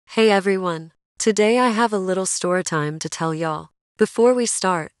Hey everyone. Today I have a little story time to tell y'all. Before we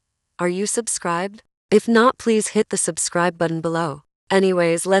start, are you subscribed? If not, please hit the subscribe button below.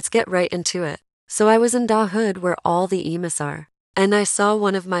 Anyways, let's get right into it. So I was in Da Hood where all the emus are, and I saw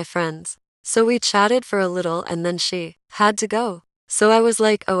one of my friends. So we chatted for a little and then she had to go. So I was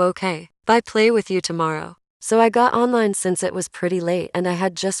like, oh okay, bye, play with you tomorrow. So I got online since it was pretty late and I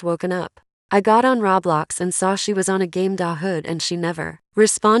had just woken up. I got on Roblox and saw she was on a game Da Hood and she never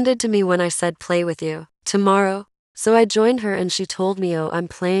responded to me when I said play with you tomorrow. So I joined her and she told me, oh, I'm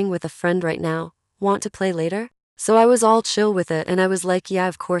playing with a friend right now. Want to play later? So I was all chill with it and I was like, yeah,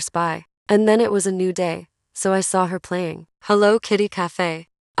 of course, bye. And then it was a new day, so I saw her playing Hello Kitty Cafe.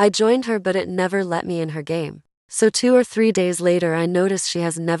 I joined her but it never let me in her game. So 2 or 3 days later I noticed she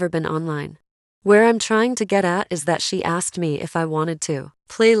has never been online. Where I'm trying to get at is that she asked me if I wanted to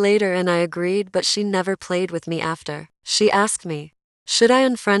play later and I agreed, but she never played with me after. She asked me, should I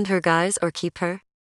unfriend her guys or keep her?